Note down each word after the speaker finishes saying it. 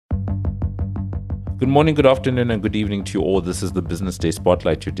Good morning, good afternoon, and good evening to you all. This is the Business Day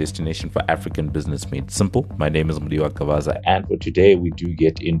Spotlight, your destination for African business made simple. My name is Mudiwa Gavaza, and for today, we do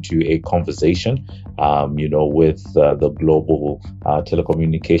get into a conversation, with the global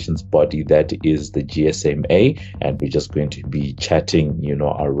telecommunications body that is the GSMA, and we're just going to be chatting,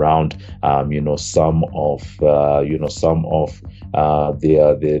 around, some of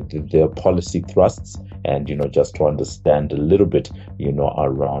their policy thrusts, and just to understand a little bit,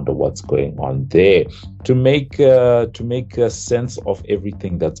 around what's going on there. To make a sense of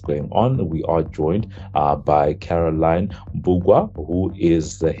everything that's going on, we are joined by Caroline Mbugua, who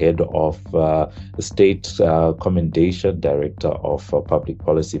is the head of State Commendation Director of Public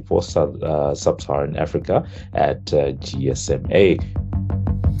Policy for Sub-Saharan Africa at GSMA.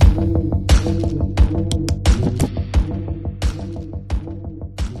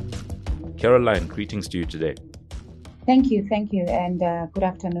 Caroline, greetings to you today. Thank you, and good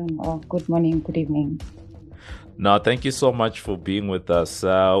afternoon, or good morning, good evening. Now, thank you so much for being with us.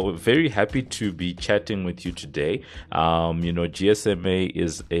 We're very happy to be chatting with you today. GSMA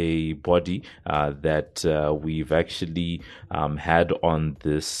is a body that we've actually had on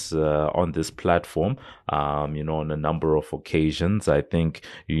this platform, on a number of occasions. I think,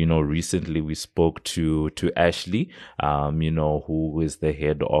 recently we spoke to Ashley, who is the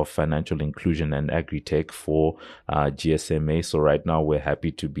head of financial inclusion and agri-tech for GSMA. So right now we're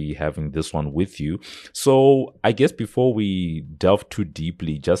happy to be having this one with you. So I guess before we delve too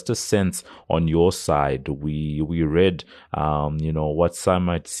deeply, just a sense on your side. We read, what some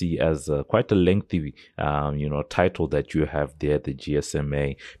might see as quite a lengthy, title that you have there, the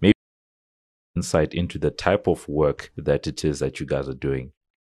GSMA. Maybe insight into the type of work that it is that you guys are doing.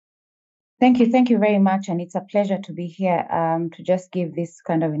 Thank you very much, and it's a pleasure to be here to just give this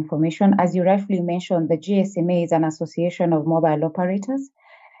kind of information. As you rightfully mentioned, the GSMA is an association of mobile operators,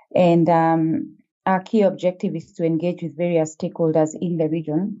 and our key objective is to engage with various stakeholders in the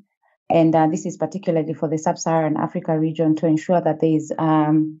region, and this is particularly for the Sub-Saharan Africa region, to ensure that there is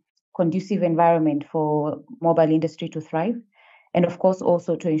conducive environment for mobile industry to thrive, and of course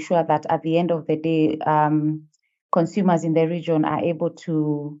also to ensure that at the end of the day, consumers in the region are able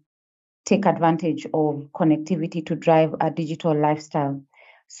to take advantage of connectivity to drive a digital lifestyle.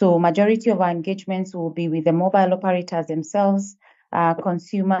 So majority of our engagements will be with the mobile operators themselves,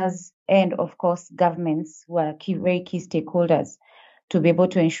 consumers, and of course governments, who are very key stakeholders, to be able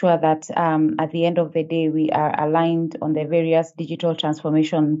to ensure that at the end of the day we are aligned on the various digital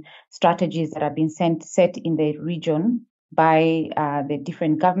transformation strategies that have been set in the region by the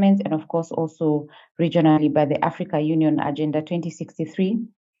different governments, and of course also regionally by the Africa Union Agenda 2063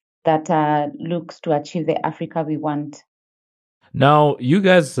 that looks to achieve the Africa we want. Now, you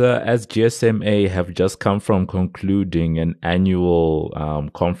guys as GSMA have just come from concluding an annual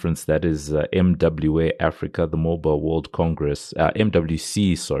conference that is MWA Africa, the Mobile World Congress,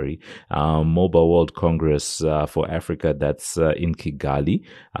 MWC, Mobile World Congress for Africa, that's in Kigali.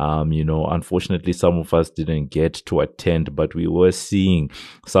 Unfortunately, some of us didn't get to attend, but we were seeing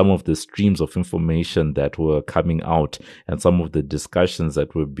some of the streams of information that were coming out and some of the discussions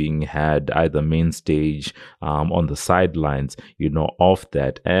that were being had either main stage, on the sidelines, of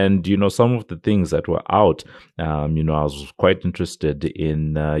that. And, some of the things that were out, I was quite interested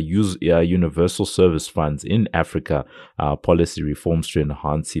in universal service funds in Africa, policy reforms to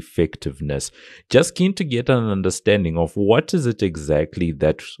enhance effectiveness. Just keen to get an understanding of what is it exactly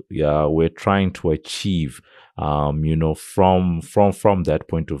that we're trying to achieve, from that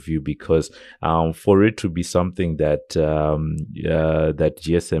point of view, because for it to be something that that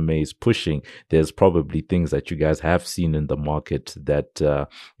GSMA is pushing, there's probably things that you guys have seen in the market that are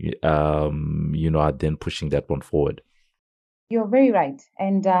then pushing that one forward. You're very right.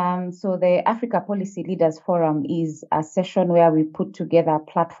 And so the Africa Policy Leaders Forum is a session where we put together a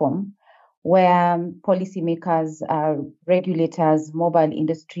platform where policymakers, regulators, mobile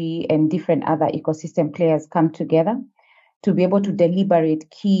industry, and different other ecosystem players come together to be able to deliberate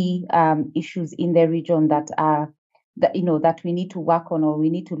key issues in the region that we need to work on, or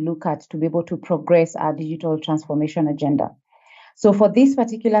we need to look at to be able to progress our digital transformation agenda. So for this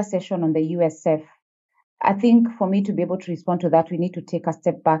particular session on the USF, I think for me to be able to respond to that, we need to take a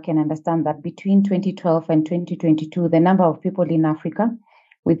step back and understand that between 2012 and 2022, the number of people in Africa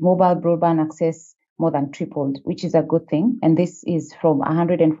with mobile broadband access more than tripled, which is a good thing. And this is from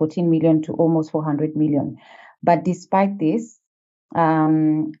 114 million to almost 400 million. But despite this,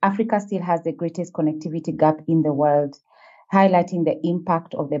 Africa still has the greatest connectivity gap in the world, highlighting the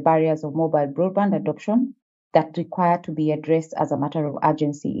impact of the barriers of mobile broadband adoption that require to be addressed as a matter of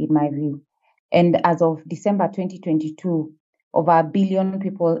urgency, in my view. And as of December 2022, over 1 billion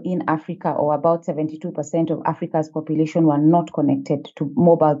people in Africa, or about 72% of Africa's population, were not connected to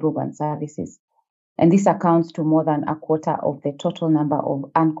mobile broadband services. And this accounts to more than a quarter of the total number of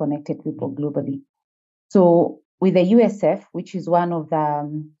unconnected people globally. So with the USF, which is one of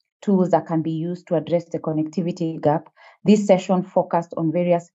the tools that can be used to address the connectivity gap, this session focused on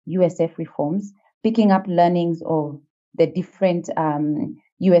various USF reforms, picking up learnings of the different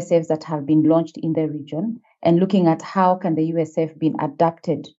USFs that have been launched in the region, and looking at how can the USF be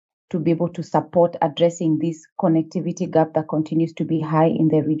adapted to be able to support addressing this connectivity gap that continues to be high in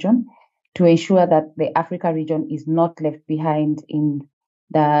the region, to ensure that the Africa region is not left behind in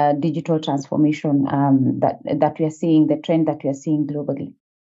the digital transformation that we are seeing, the trend that we are seeing globally.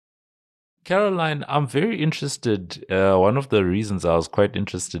 Caroline, I'm very interested. One of the reasons I was quite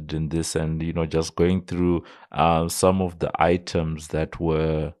interested in this, and just going through some of the items that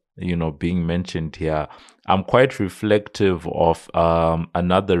were being mentioned here, I'm quite reflective of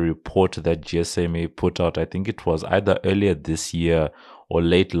another report that GSMA put out. I think it was either earlier this year or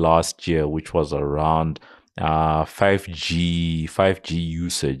late last year, which was around 5G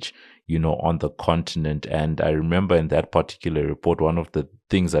usage, on the continent. And I remember in that particular report, one of the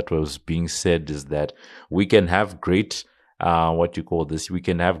things that was being said is that we can have great we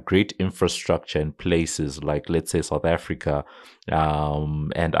can have great infrastructure in places like, let's say, South Africa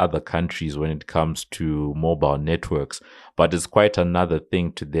and other countries when it comes to mobile networks. But it's quite another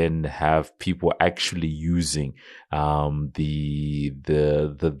thing to then have people actually using those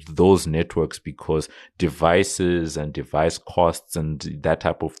networks, because devices and device costs and that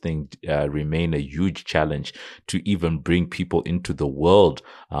type of thing remain a huge challenge to even bring people into the world,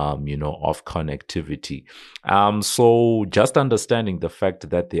 of connectivity. So just understanding the fact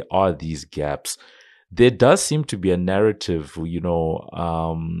that there are these gaps, there does seem to be a narrative,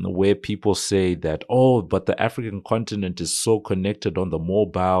 where people say that, but the African continent is so connected on the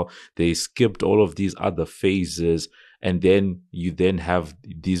mobile, they skipped all of these other phases. And then you have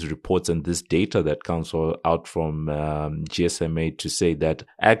these reports and this data that comes out from GSMA to say that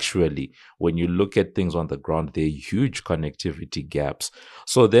actually, when you look at things on the ground, there are huge connectivity gaps.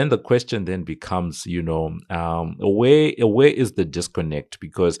 So then the question then becomes, where is the disconnect?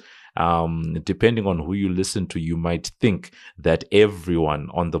 Because depending on who you listen to, you might think that everyone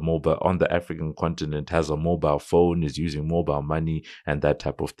on the African continent has a mobile phone, is using mobile money, and that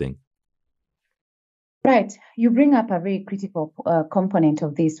type of thing. Right. You bring up a very critical component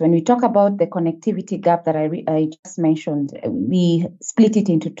of this. When we talk about the connectivity gap that I just mentioned, we split it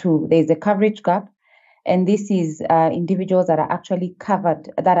into two. There's a coverage gap, and this is individuals that are actually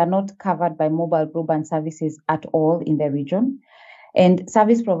that are not covered by mobile broadband services at all in the region. And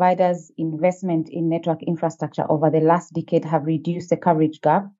service providers' investment in network infrastructure over the last decade have reduced the coverage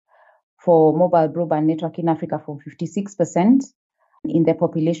gap for mobile broadband network in Africa from 56% in the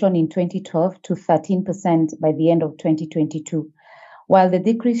population in 2012 to 13% by the end of 2022. While the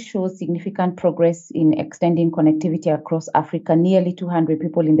decrease shows significant progress in extending connectivity across Africa, nearly 200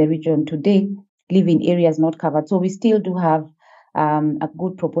 people in the region today live in areas not covered. So we still do have a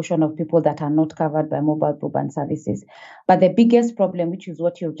good proportion of people that are not covered by mobile broadband services. But the biggest problem, which is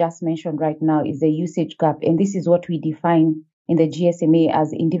what you've just mentioned right now, is the usage gap. And this is what we define in the GSMA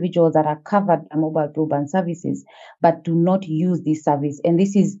as individuals that are covered by mobile broadband services, but do not use this service. And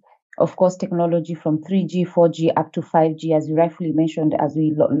this is, of course, technology from 3G, 4G up to 5G, as you rightfully mentioned, as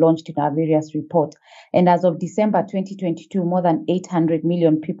we launched in our various reports. And as of December 2022, more than 800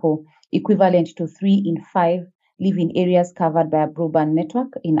 million people, equivalent to 3 in 5, live in areas covered by a broadband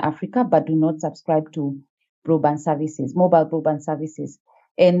network in Africa, but do not subscribe to broadband services, mobile broadband services.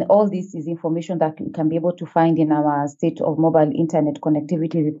 And all this is information that we can be able to find in our State of Mobile Internet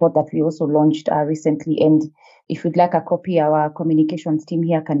Connectivity report that we also launched recently. And if you'd like a copy, our communications team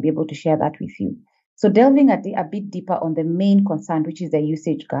here can be able to share that with you. So delving a bit deeper on the main concern, which is the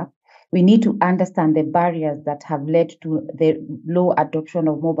usage gap, we need to understand the barriers that have led to the low adoption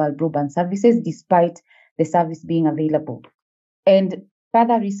of mobile broadband services despite the service being available. And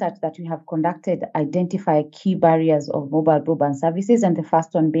further research that we have conducted identify key barriers of mobile broadband services, and the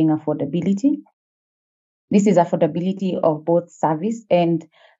first one being affordability. This is affordability of both service and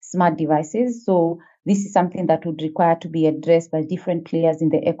smart devices. So this is something that would require to be addressed by different players in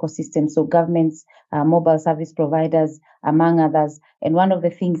the ecosystem. So governments, mobile service providers, among others. And one of the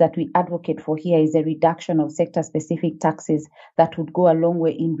things that we advocate for here is a reduction of sector-specific taxes that would go a long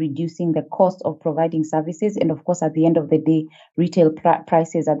way in reducing the cost of providing services. And of course, at the end of the day, retail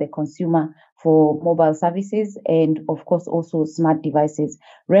prices at the consumer for mobile services, and of course, also smart devices.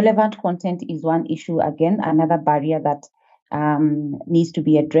 Relevant content is one issue, again, another barrier that needs to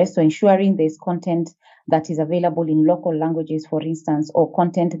be addressed. So ensuring there's content that is available in local languages, for instance, or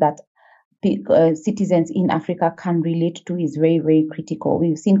content that citizens in Africa can relate to is very, very critical.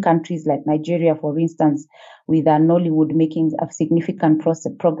 We've seen countries like Nigeria, for instance, with Nollywood making a significant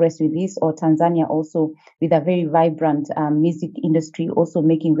progress with this, or Tanzania also with a very vibrant music industry also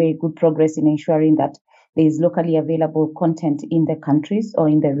making very good progress in ensuring that there is locally available content in the countries or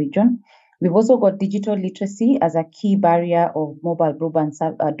in the region. We've also got digital literacy as a key barrier of mobile broadband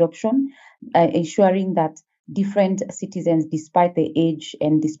adoption, ensuring that different citizens, despite their age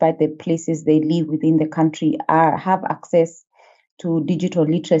and despite the places they live within the country, have access to digital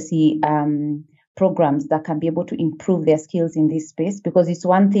literacy programs that can be able to improve their skills in this space. Because it's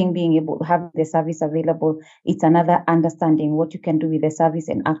one thing being able to have the service available, it's another understanding what you can do with the service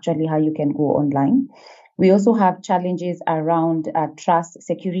and actually how you can go online. We also have challenges around trust,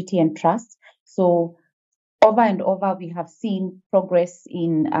 security and trust. So over and over, we have seen progress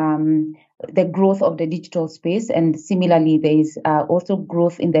in the growth of the digital space. And similarly, there is also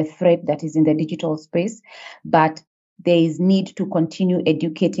growth in the threat that is in the digital space. But there is need to continue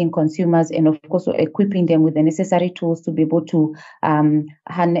educating consumers and, of course, equipping them with the necessary tools to be able to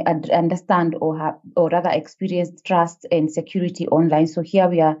understand or rather experience trust and security online. So here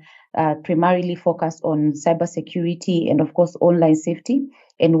we are primarily focused on cybersecurity and, of course, online safety.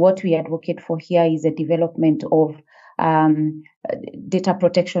 And what we advocate for here is the development of data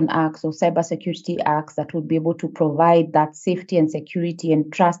protection acts or cybersecurity acts that would be able to provide that safety and security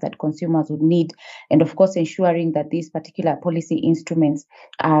and trust that consumers would need. And of course, ensuring that these particular policy instruments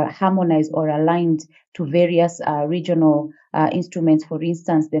are harmonized or aligned to various regional instruments. For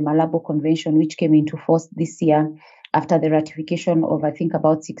instance, the Malabo Convention, which came into force this year after the ratification of, I think,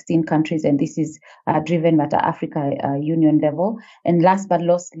 about 16 countries, and this is driven at the Africa Union level. And last but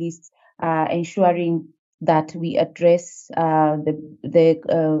not least, ensuring that we address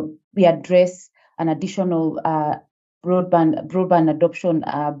we address an additional broadband adoption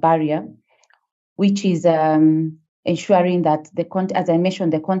barrier, which is ensuring that as I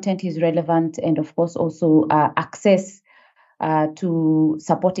mentioned, the content is relevant, and of course also access to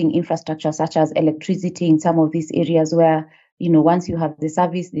supporting infrastructure such as electricity in some of these areas where, once you have the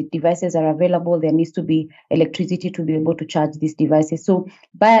service, the devices are available, there needs to be electricity to be able to charge these devices. So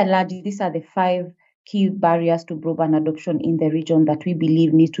by and large, these are the 5 key barriers to broadband adoption in the region that we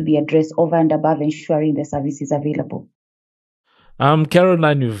believe need to be addressed over and above ensuring the service is available.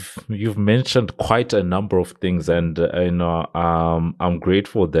 Caroline, you've mentioned quite a number of things, and I'm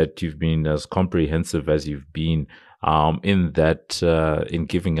grateful that you've been as comprehensive as you've been in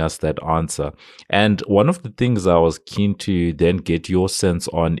giving us that answer. And one of the things I was keen to then get your sense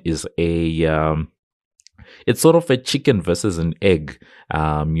on is it's sort of a chicken versus an egg,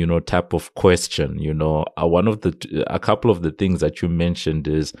 type of question. A couple of the things that you mentioned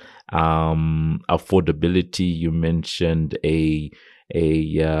is affordability. You mentioned a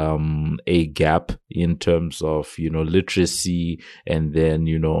gap in terms of, literacy, and then,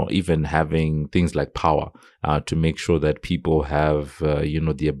 even having things like power, to make sure that people have,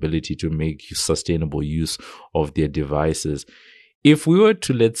 the ability to make sustainable use of their devices. If we were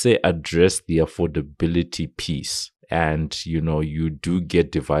to, let's say, address the affordability piece, and, you do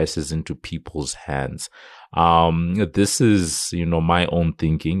get devices into people's hands, this is, my own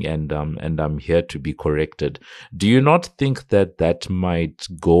thinking, and I'm here to be corrected. Do you not think that might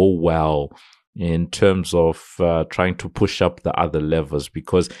go well in terms of trying to push up the other levels?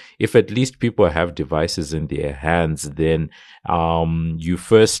 Because if at least people have devices in their hands, then you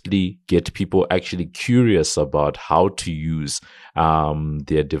firstly get people actually curious about how to use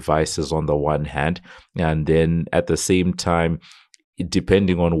their devices on the one hand, and then at the same time,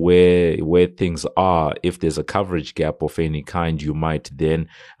 depending on where things are, if there's a coverage gap of any kind, you might then,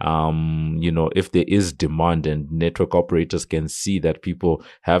 if there is demand and network operators can see that people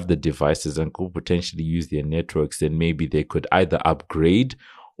have the devices and could potentially use their networks, then maybe they could either upgrade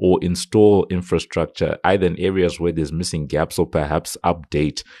or install infrastructure, either in areas where there's missing gaps, or perhaps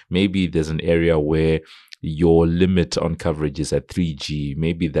update. Maybe there's an area where your limit on coverage is at 3G.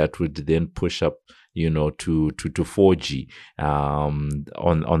 Maybe that would then push up to 4G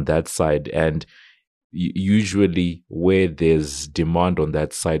on that side. And usually where there's demand on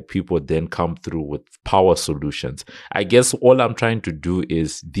that side, people then come through with power solutions. I guess all I'm trying to do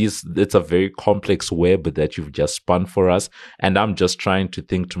is it's a very complex web that you've just spun for us, and I'm just trying to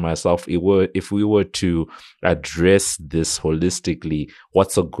think to myself, if we were to address this holistically,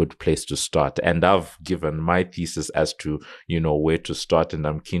 what's a good place to start? And I've given my thesis as to where to start, and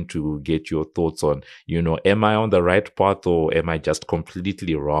I'm keen to get your thoughts on, am I on the right path, or am I just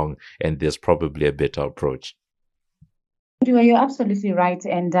completely wrong, and there's probably a better approach? You're absolutely right.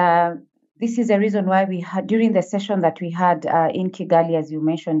 And this is the reason why we had, during the session that we had in Kigali, as you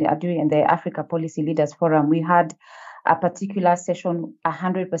mentioned, during the Africa Policy Leaders Forum, we had a particular session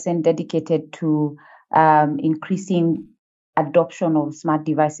 100% dedicated to increasing adoption of smart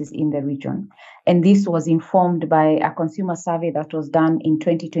devices in the region. And this was informed by a consumer survey that was done in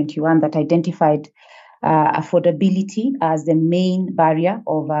 2021 that identified affordability as the main barrier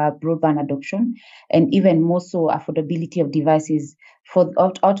of broadband adoption, and even more so affordability of devices. For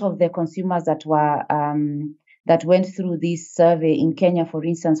out of the consumers that were that went through this survey in Kenya, for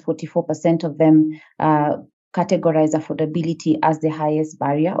instance, 44% of them categorize affordability as the highest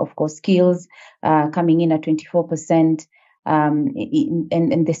barrier. Of course, skills coming in at 24%,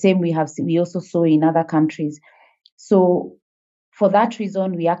 and the same we also saw in other countries. So for that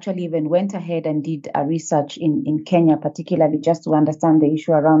reason, we actually even went ahead and did a research in Kenya, particularly just to understand the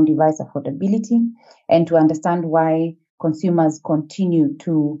issue around device affordability and to understand why consumers continue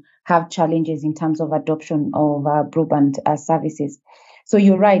to have challenges in terms of adoption of broadband services. So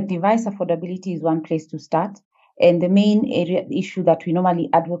you're right, device affordability is one place to start. And the main issue that we normally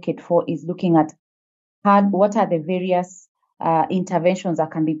advocate for is looking at what are the various interventions that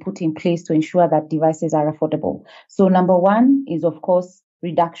can be put in place to ensure that devices are affordable. So number one is, of course,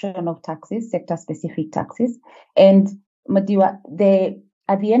 reduction of taxes, sector-specific taxes. And Mudiwa,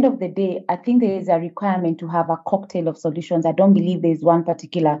 at the end of the day, I think there is a requirement to have a cocktail of solutions. I don't believe there is one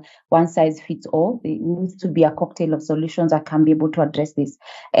particular one-size-fits-all. There needs to be a cocktail of solutions that can be able to address this.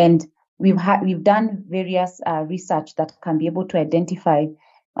 And we've done various research that can be able to identify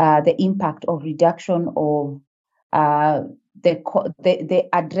the impact of reduction of the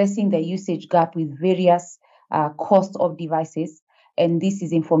addressing the usage gap with various costs of devices. And this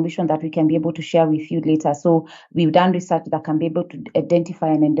is information that we can be able to share with you later. So we've done research that can be able to identify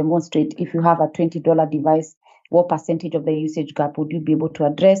and demonstrate if you have a $20 device, what percentage of the usage gap would you be able to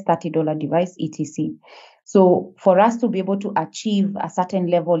address, $30 device, etc. So for us to be able to achieve a certain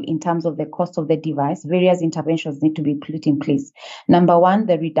level in terms of the cost of the device, various interventions need to be put in place. Number one,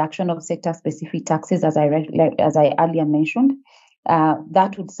 the reduction of sector-specific taxes, as I earlier mentioned.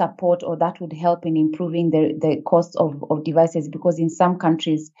 That would support or that would help in improving the cost of devices, because in some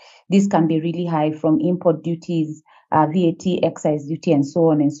countries, this can be really high, from import duties, VAT, excise duty, and so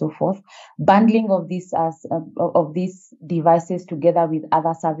on and so forth. Bundling of these devices together with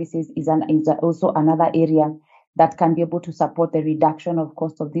other services is also another area that can be able to support the reduction of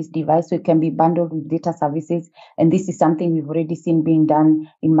cost of this device. So it can be bundled with data services. And this is something we've already seen being done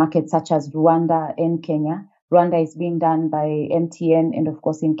in markets such as Rwanda and Kenya. Rwanda is being done by MTN, and of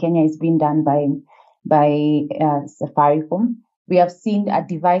course in Kenya is being done by Safaricom. We have seen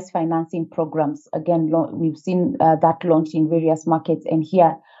device financing programs. Again, we've seen that launched in various markets. And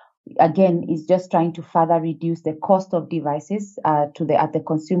here, again, is just trying to further reduce the cost of devices at the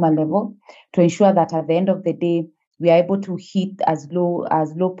consumer level, to ensure that at the end of the day, we are able to hit as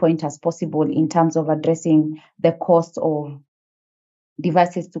low point as possible in terms of addressing the cost of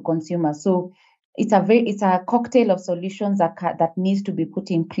devices to consumers. So it's a cocktail of solutions that needs to be put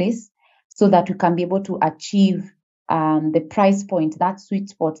in place so that we can be able to achieve the price point, that sweet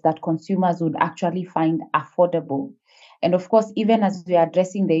spot that consumers would actually find affordable. And of course, even as we are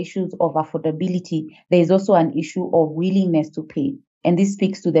addressing the issues of affordability, there is also an issue of willingness to pay. And this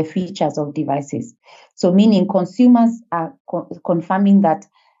speaks to the features of devices. So meaning consumers are confirming that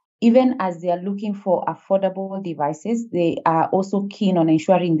even as they are looking for affordable devices, they are also keen on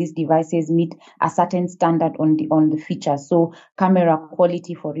ensuring these devices meet a certain standard on the features. So camera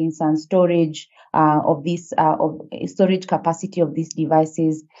quality, for instance, storage of storage capacity of these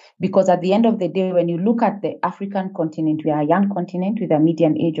devices. Because at the end of the day, when you look at the African continent, we are a young continent with a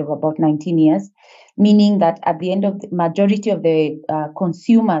median age of about 19 years, meaning that at the end of the majority of the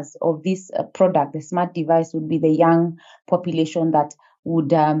consumers of this product, the smart device, would be the young population that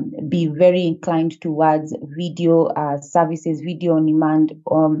would be very inclined towards video services, video on demand,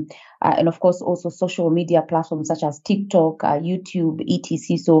 and of course also social media platforms such as TikTok, YouTube,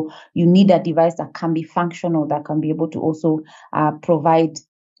 etc. So you need a device that can be functional, that can be able to also provide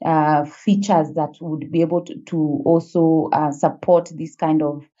features that would be able to also support this kind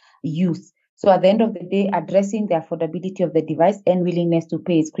of use. So at the end of the day, addressing the affordability of the device and willingness to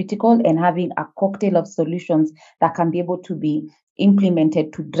pay is critical, and having a cocktail of solutions that can be able to be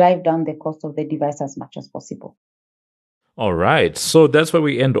implemented to drive down the cost of the device as much as possible. All right. So that's where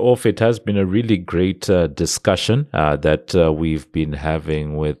we end off. It has been a really great discussion that we've been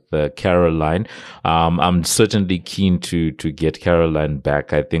having with Caroline. I'm certainly keen to get Caroline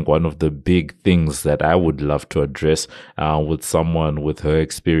back. I think one of the big things that I would love to address with someone with her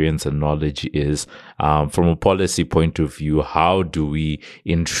experience and knowledge is from a policy point of view, how do we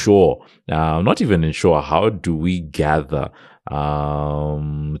ensure, not even ensure, how do we gather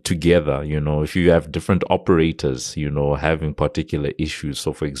together, if you have different operators, having particular issues.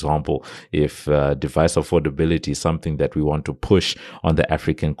 So for example, if device affordability is something that we want to push on the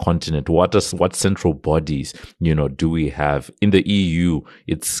African continent, what central bodies, do we have? In the EU,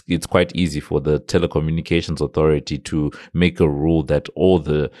 it's quite easy for the Telecommunications Authority to make a rule that all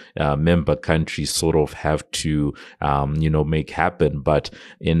the member countries sort of have to, make happen. But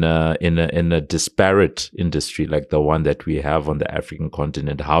in a disparate industry like the one that we have on the African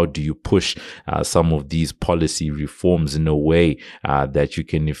continent, how do you push some of these policy reforms in a way that you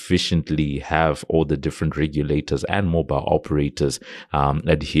can efficiently have all the different regulators and mobile operators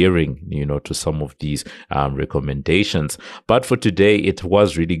adhering, to some of these recommendations? But for today, it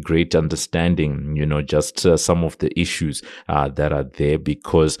was really great understanding, just some of the issues that are there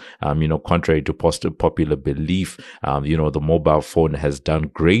because, contrary to popular belief, the mobile phone has done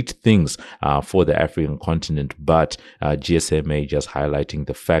great things for the African continent, but GSMA just highlighting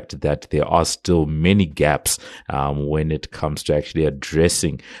the fact that there are still many gaps when it comes to actually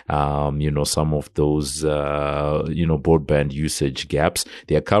addressing, some of those, broadband usage gaps.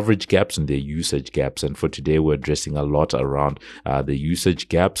 There are coverage gaps and there are usage gaps. And for today, we're addressing a lot around the usage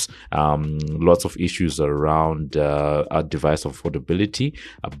gaps, lots of issues around device affordability.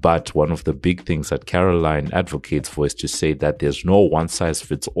 But one of the big things that Caroline advocates for is to say that there's no one size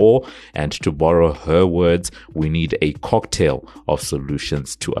fits all. And to borrow her words, we need a cocktail of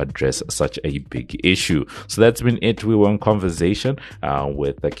solutions to address such a big issue. So that's been it. We were in conversation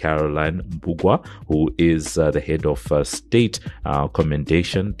with Caroline Mbugua, who is the head of State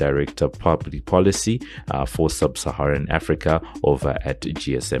Commendation, Director Public Policy for Sub-Saharan Africa over at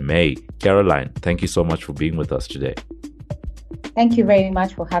GSMA. Caroline, thank you so much for being with us today. Thank you very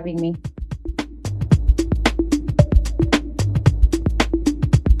much for having me.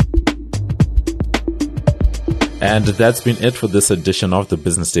 And that's been it for this edition of the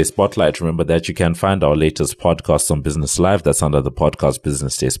Business Day Spotlight. Remember that you can find our latest podcasts on Business Live. That's under the podcast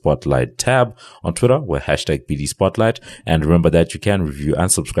Business Day Spotlight tab. On Twitter, we're #BD Spotlight. And remember that you can review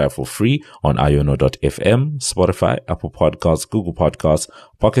and subscribe for free on iono.fm, Spotify, Apple Podcasts, Google Podcasts,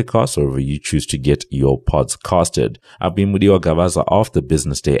 Pocket Casts, or wherever you choose to get your pods casted. I've been Mudiwa Gavaza of the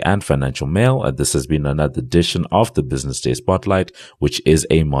Business Day and Financial Mail, and this has been another edition of the Business Day Spotlight, which is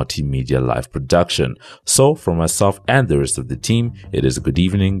a multimedia live production. So from myself and the rest of the team, it is good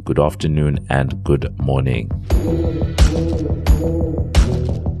evening, good afternoon, and good morning.